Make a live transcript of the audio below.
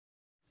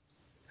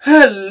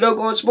Hello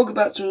guys, welcome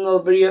back to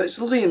another video. It's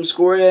Liam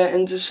Score here,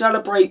 and to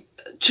celebrate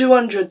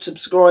 200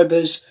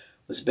 subscribers,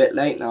 it's a bit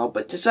late now,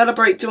 but to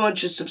celebrate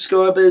 200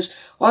 subscribers,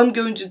 I'm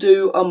going to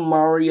do a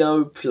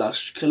Mario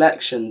plush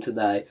collection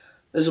today.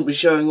 This will be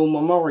showing all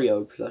my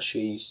Mario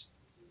plushies.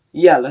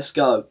 Yeah, let's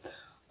go.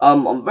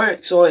 I'm very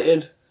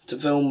excited to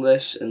film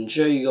this and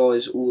show you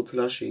guys all the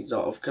plushies that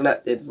I've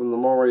collected from the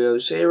Mario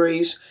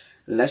series.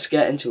 Let's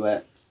get into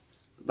it.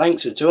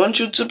 Thanks for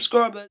 200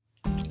 subscribers.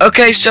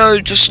 Okay,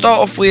 so to start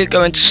off, we're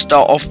going to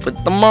start off with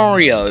the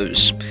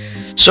Marios.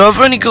 So I've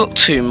only got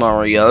two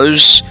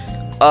Marios.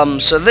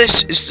 So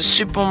this is the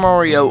Super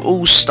Mario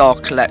All-Star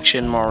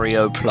Collection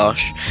Mario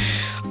plush.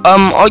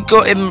 I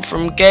got him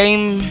from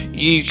Game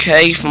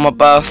UK for my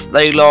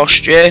birthday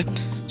last year.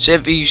 So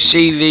if you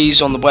see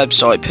these on the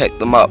website, pick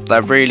them up.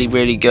 They're really,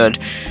 really good.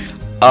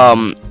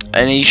 And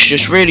he's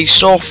just really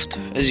soft.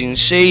 As you can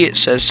see, it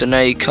says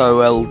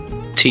Seneko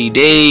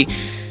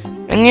Ltd.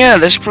 And yeah,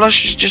 this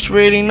plush is just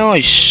really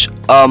nice.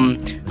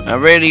 I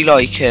really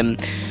like him.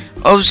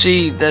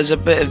 Obviously, there's a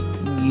bit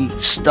of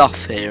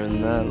stuff here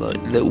and there,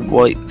 like little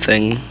white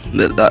thing,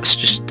 but that's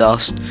just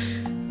dust.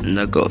 And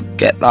I've got to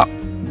get that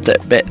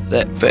bit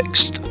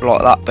fixed,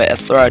 like that bit of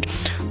thread.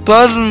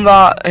 But other than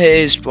that, it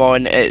is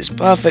fine. It's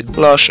perfect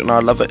plush, and I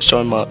love it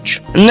so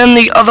much. And then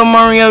the other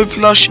Mario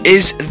plush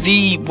is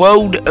the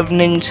World of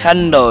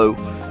Nintendo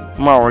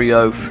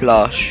Mario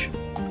plush.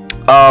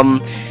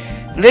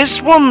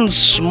 This one's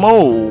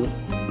small,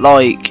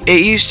 like,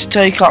 it used to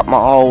take up my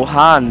whole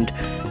hand,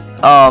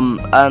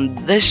 and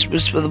this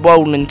was for the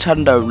World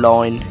Nintendo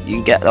line. You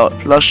can get, like,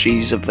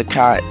 plushies of the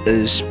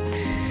characters.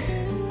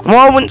 Well,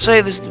 I wouldn't say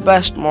this is the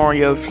best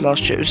Mario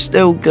plush, it was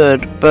still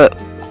good, but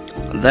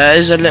there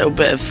is a little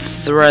bit of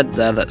thread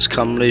there that's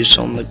come loose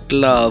on the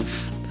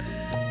glove.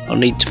 I'll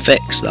need to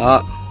fix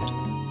that.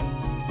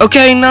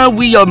 Okay, now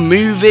we are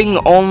moving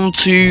on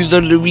to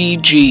the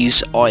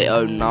Luigis I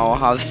own now. I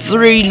have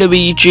three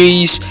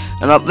Luigis,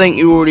 and I think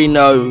you already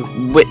know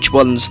which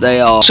ones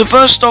they are. So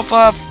first off,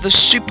 I have the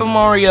Super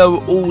Mario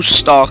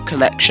All-Star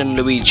Collection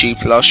Luigi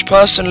plush.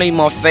 Personally,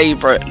 my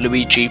favourite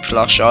Luigi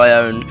plush I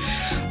own.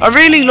 I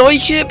really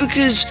like it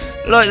because,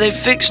 like, they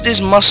fixed his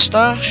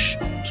mustache,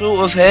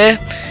 sort of here,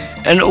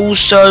 and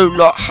also,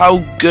 like, how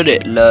good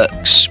it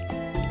looks.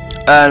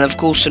 And of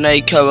course,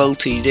 Seneko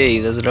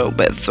Ltd. There's a little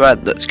bit of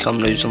thread that's come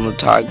loose on the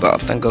tag, but I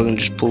think I can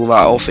just pull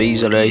that off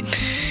easily.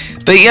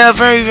 But yeah,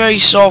 very, very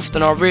soft,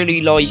 and I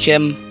really like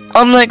him.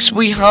 Up next,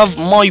 we have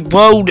my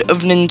World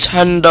of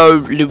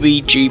Nintendo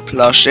Luigi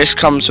plush. This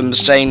comes from the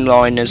same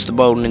line as the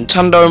World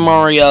Nintendo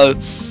Mario.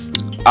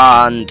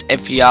 And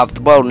if you have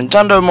the World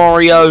Nintendo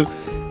Mario,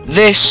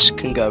 this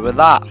can go with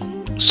that.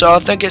 So I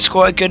think it's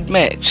quite a good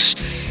mix.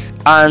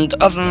 And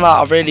other than that,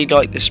 I really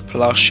like this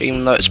plush,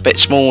 even though it's a bit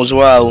small as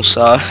well,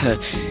 so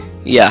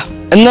yeah.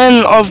 And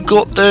then I've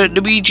got the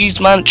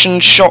Luigi's Mansion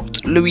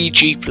Shocked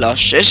Luigi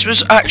plush. This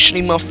was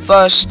actually my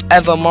first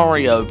ever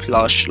Mario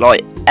plush,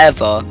 like,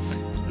 ever,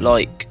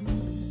 like,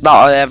 that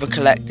I ever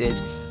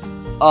collected.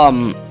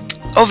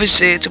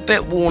 Obviously it's a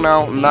bit worn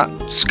out and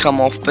that's come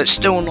off, but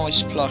still a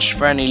nice plush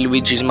for any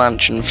Luigi's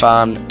Mansion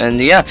fan.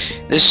 And yeah,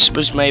 this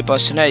was made by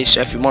Sine,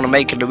 so if you want to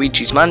make a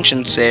Luigi's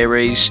Mansion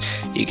series,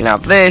 you can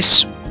have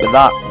this with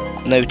that,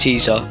 no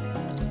teaser.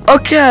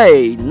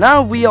 Okay,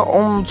 now we are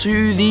on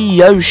to the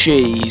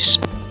Yoshis.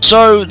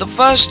 So the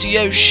first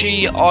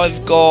Yoshi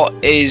I've got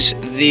is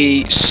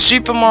the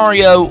Super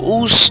Mario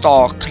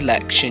All-Star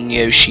Collection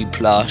Yoshi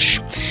plush.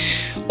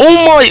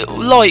 All my,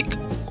 like,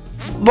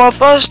 my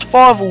first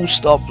 5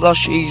 All-Star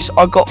plushies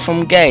I got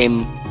from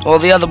Game, or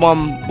the other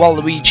one while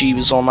Luigi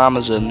was on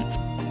Amazon.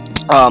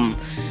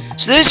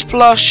 So this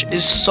plush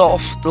is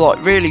soft,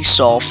 like really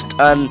soft,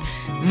 and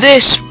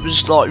this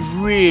was like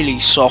really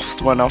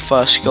soft when I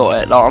first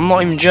got it, like I'm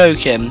not even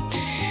joking,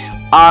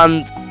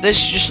 and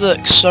this just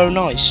looks so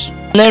nice.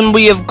 And then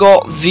we have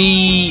got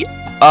the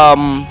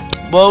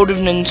World of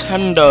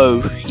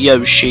Nintendo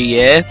Yoshi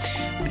here,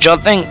 which I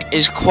think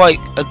is quite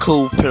a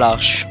cool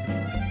plush.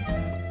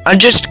 And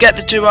just to get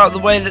the two out of the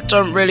way that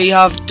don't really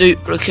have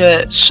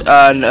duplicates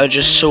and are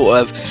just sort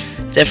of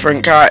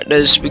different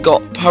characters, we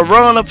got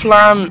Piranha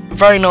Plant,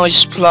 very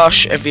nice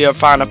plush if you're a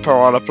fan of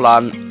Piranha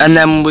Plant. And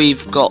then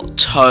we've got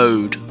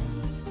Toad.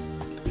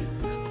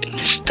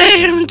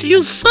 Stare into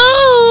your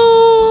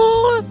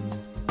soul.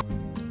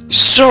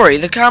 Sorry,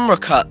 the camera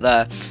cut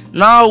there.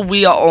 Now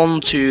we are on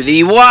to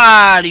the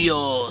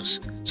Warriors.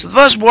 So the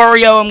first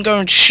Wario I'm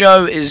going to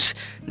show is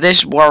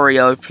this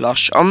Wario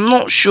plush. I'm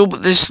not sure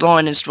what this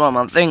line is from.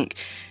 I think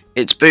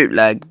it's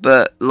bootleg,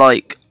 but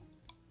like,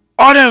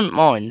 I don't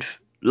mind.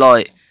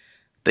 Like,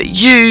 but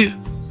you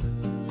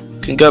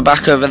can go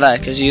back over there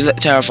because you look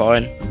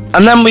terrifying.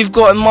 And then we've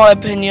got, in my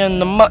opinion,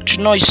 the much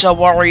nicer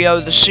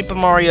Wario, the Super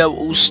Mario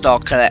All-Star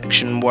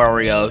Collection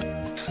Wario.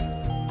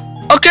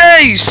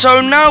 Okay, so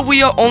now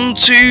we are on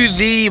to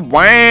the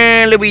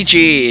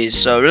Waluigi's.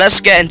 So let's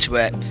get into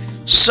it.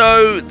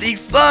 So the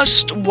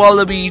first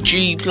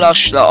Waluigi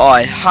plush that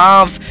I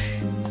have,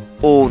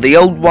 or the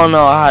old one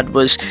I had,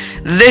 was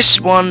this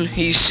one.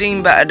 He's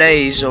seen better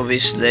days,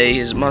 obviously.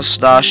 His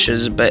mustache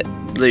is a bit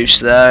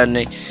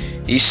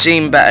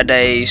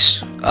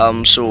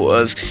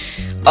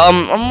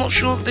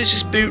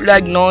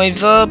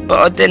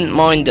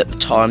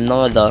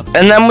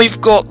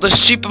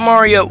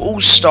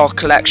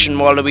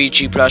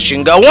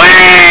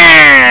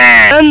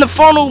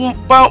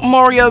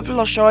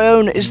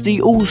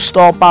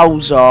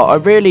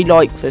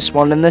this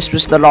one, and this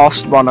was the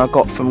last one I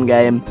got from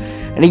game.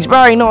 And he's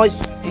very nice.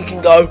 He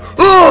can go,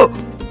 oh!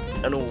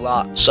 And all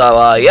that.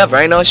 So, yeah,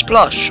 very nice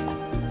plush.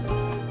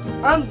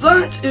 And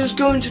that is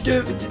going to do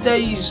it for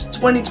today's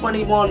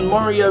 2021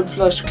 Mario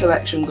plush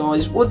collection,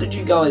 guys. What did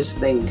you guys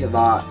think of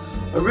that?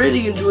 I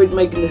really enjoyed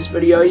making this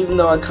video, even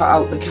though I cut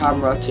out the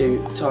camera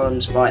 2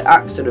 times by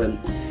accident.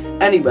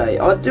 Anyway,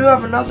 I do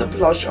have another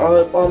plush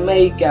I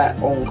may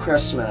get on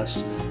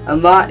Christmas,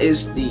 and that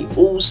is the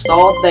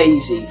All-Star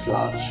Daisy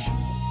plush.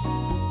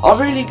 I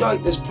really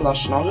like this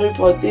plush, and I hope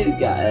I do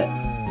get it.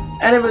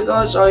 Anyway,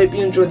 guys, I hope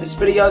you enjoyed this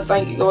video.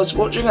 Thank you guys for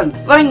watching, and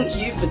thank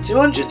you for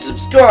 200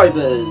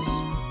 subscribers.